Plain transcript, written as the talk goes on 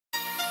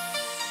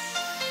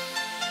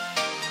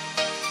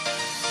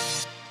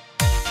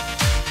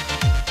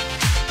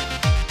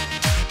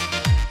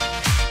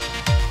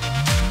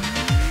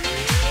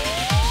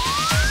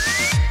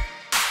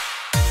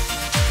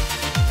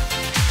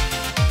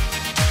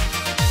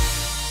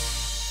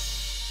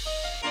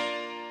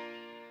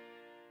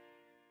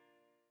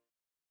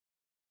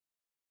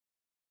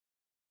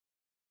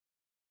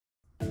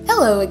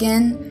Hello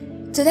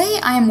again! Today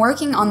I am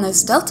working on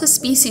this Delta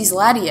species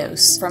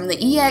Latios from the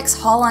EX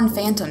Hall on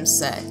Phantoms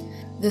set.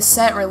 This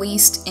set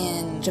released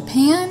in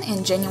Japan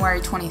in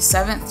January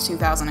 27th,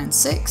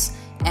 2006,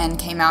 and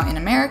came out in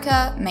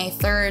America May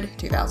 3rd,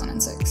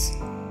 2006.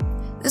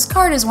 This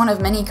card is one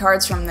of many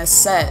cards from this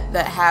set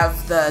that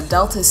have the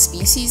Delta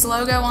species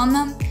logo on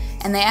them,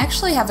 and they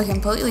actually have a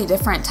completely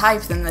different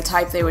type than the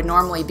type they would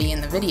normally be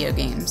in the video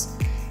games.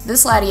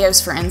 This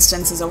Latios, for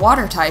instance, is a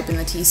water type in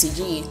the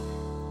TCG,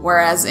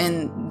 whereas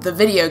in the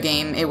video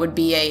game it would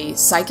be a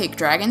psychic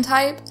dragon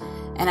type,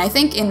 and I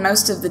think in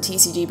most of the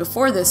TCG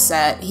before this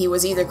set he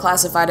was either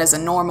classified as a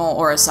normal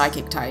or a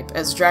psychic type,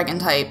 as dragon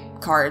type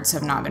cards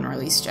have not been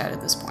released yet at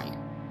this point.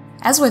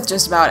 As with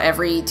just about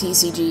every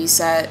TCG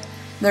set,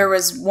 there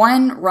was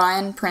one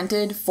run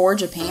printed for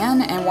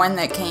Japan and one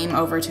that came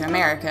over to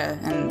America,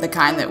 and the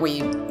kind that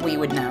we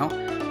would know.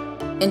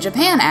 In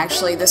Japan,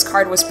 actually, this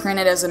card was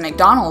printed as a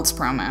McDonald's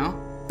promo,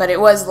 but it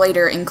was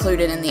later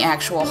included in the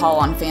actual Hall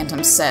on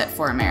Phantoms set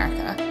for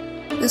America.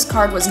 This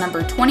card was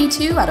number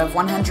 22 out of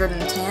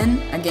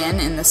 110, again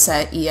in the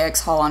set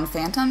EX Hall on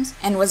Phantoms,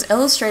 and was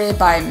illustrated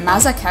by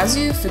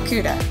Masakazu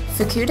Fukuda.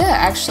 Fukuda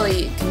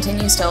actually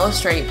continues to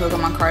illustrate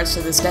Pokemon cards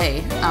to this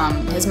day.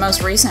 His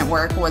most recent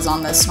work was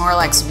on the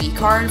Snorlax V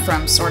card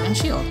from Sword and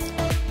Shield.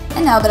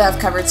 And now that I've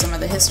covered some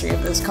of the history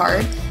of this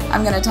card,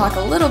 I'm going to talk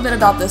a little bit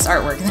about this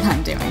artwork that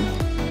I'm doing.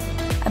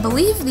 I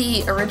believe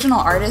the original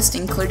artist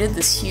included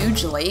this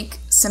huge lake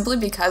simply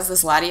because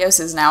this Latios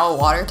is now a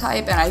water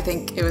type, and I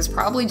think it was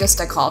probably just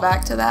a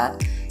callback to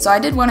that, so I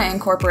did want to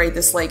incorporate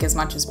this lake as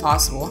much as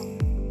possible.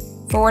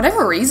 For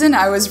whatever reason,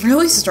 I was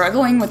really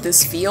struggling with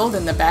this field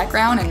in the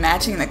background and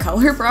matching the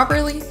color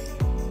properly.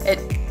 It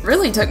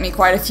really took me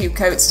quite a few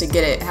coats to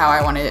get it how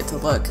I wanted it to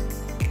look.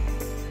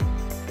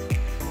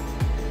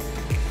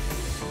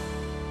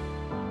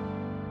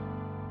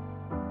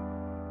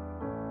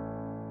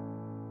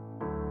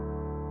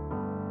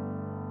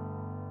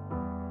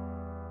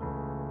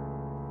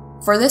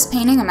 For this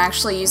painting, I'm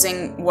actually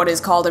using what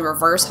is called a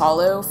reverse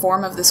hollow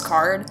form of this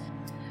card.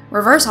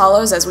 Reverse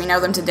hollows, as we know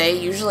them today,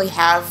 usually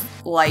have,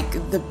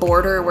 like, the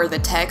border where the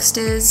text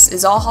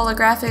is all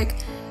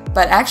holographic,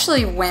 but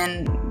actually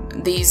when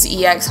these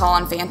EX Hall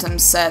on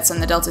Phantoms sets and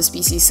the Delta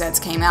Species sets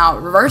came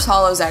out, reverse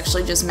hollows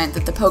actually just meant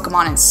that the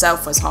Pokemon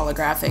itself was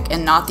holographic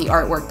and not the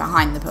artwork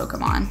behind the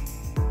Pokemon.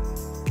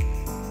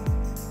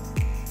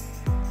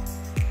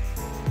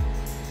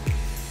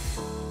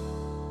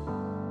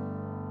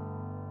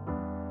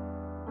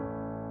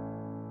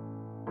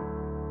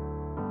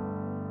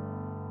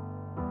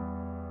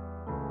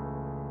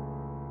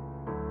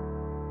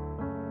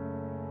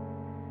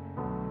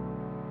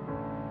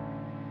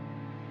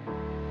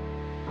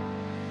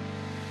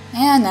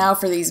 And now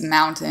for these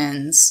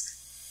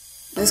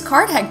mountains. This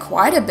card had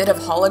quite a bit of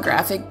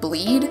holographic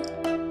bleed,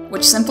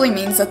 which simply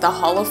means that the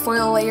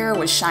holofoil layer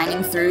was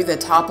shining through the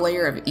top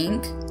layer of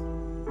ink,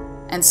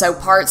 and so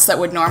parts that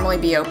would normally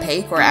be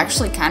opaque were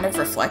actually kind of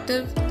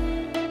reflective.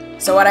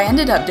 So what I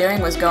ended up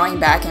doing was going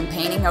back and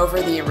painting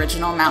over the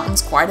original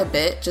mountains quite a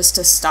bit just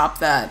to stop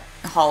that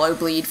holo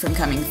bleed from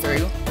coming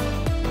through.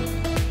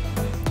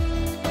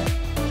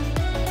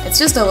 It's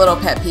just a little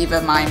pet peeve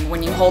of mine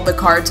when you hold the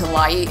card to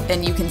light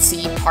and you can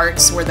see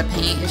parts where the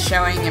paint is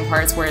showing and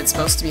parts where it's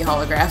supposed to be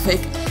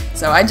holographic,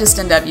 so I just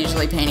end up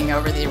usually painting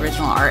over the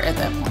original art at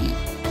that point.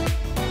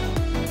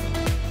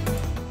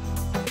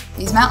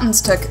 These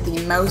mountains took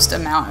the most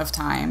amount of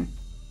time.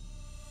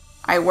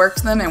 I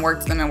worked them and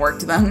worked them and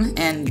worked them,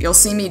 and you'll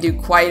see me do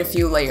quite a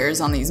few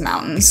layers on these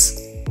mountains.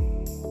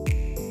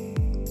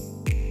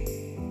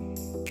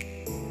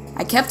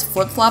 I kept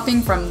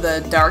flip-flopping from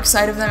the dark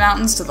side of the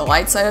mountains to the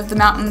light side of the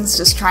mountains,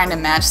 just trying to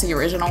match the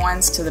original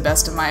ones to the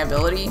best of my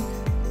ability.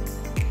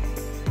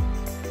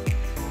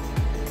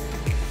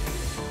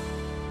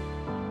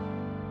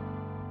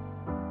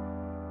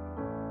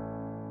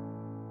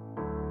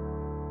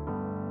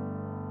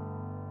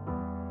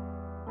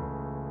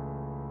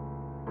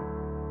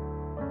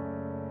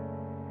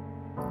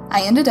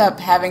 I ended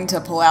up having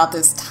to pull out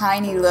this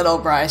tiny little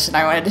brush, and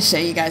I wanted to show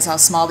you guys how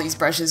small these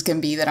brushes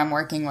can be that I'm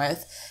working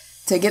with,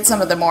 to get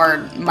some of the more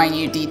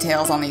minute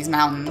details on these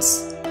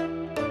mountains.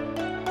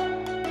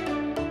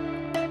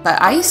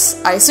 But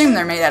ice, I assume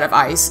they're made out of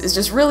ice, is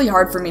just really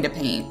hard for me to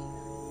paint.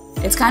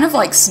 It's kind of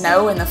like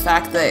snow in the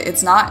fact that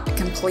it's not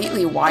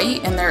completely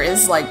white, and there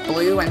is like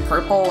blue and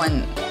purple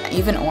and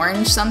even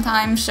orange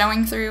sometimes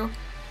showing through.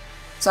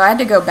 So I had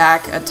to go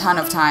back a ton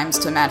of times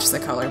to match the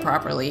color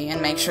properly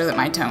and make sure that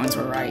my tones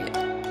were right.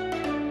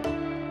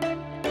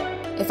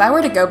 If I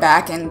were to go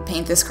back and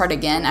paint this card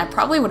again, I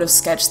probably would have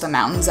sketched the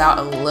mountains out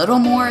a little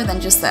more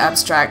than just the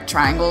abstract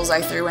triangles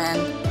I threw in.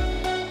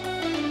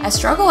 I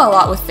struggle a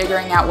lot with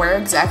figuring out where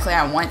exactly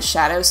I want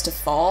shadows to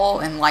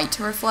fall and light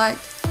to reflect,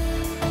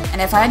 and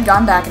if I had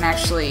gone back and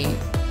actually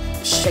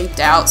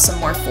shaped out some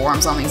more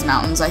forms on these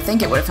mountains, I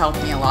think it would have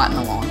helped me a lot in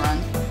the long run.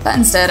 But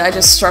instead, I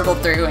just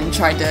struggled through and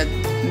tried to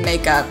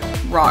make up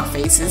rock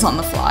faces on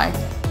the fly.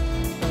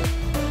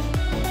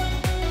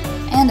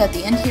 And at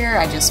the end here,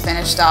 I just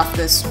finished off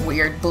this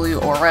weird blue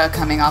aura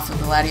coming off of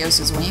the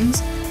Latios'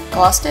 wings,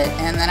 glossed it,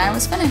 and then I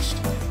was finished.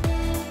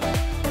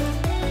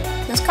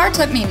 This card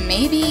took me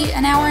maybe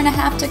an hour and a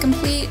half to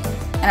complete,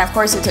 and of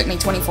course it took me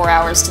 24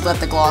 hours to let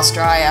the gloss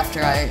dry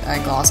after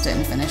I glossed it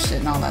and finished it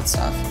and all that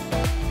stuff.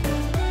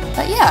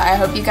 But yeah, I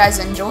hope you guys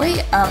enjoy.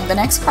 The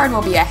next card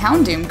will be a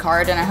Houndoom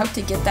card, and I hope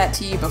to get that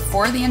to you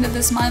before the end of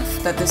this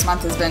month, but this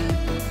month has been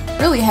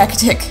really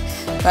hectic,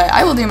 but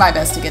I will do my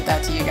best to get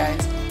that to you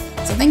guys.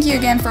 So thank you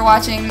again for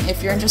watching.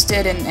 If you're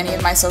interested in any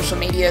of my social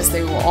medias,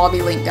 they will all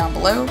be linked down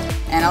below,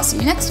 and I'll see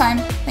you next time.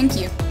 Thank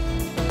you.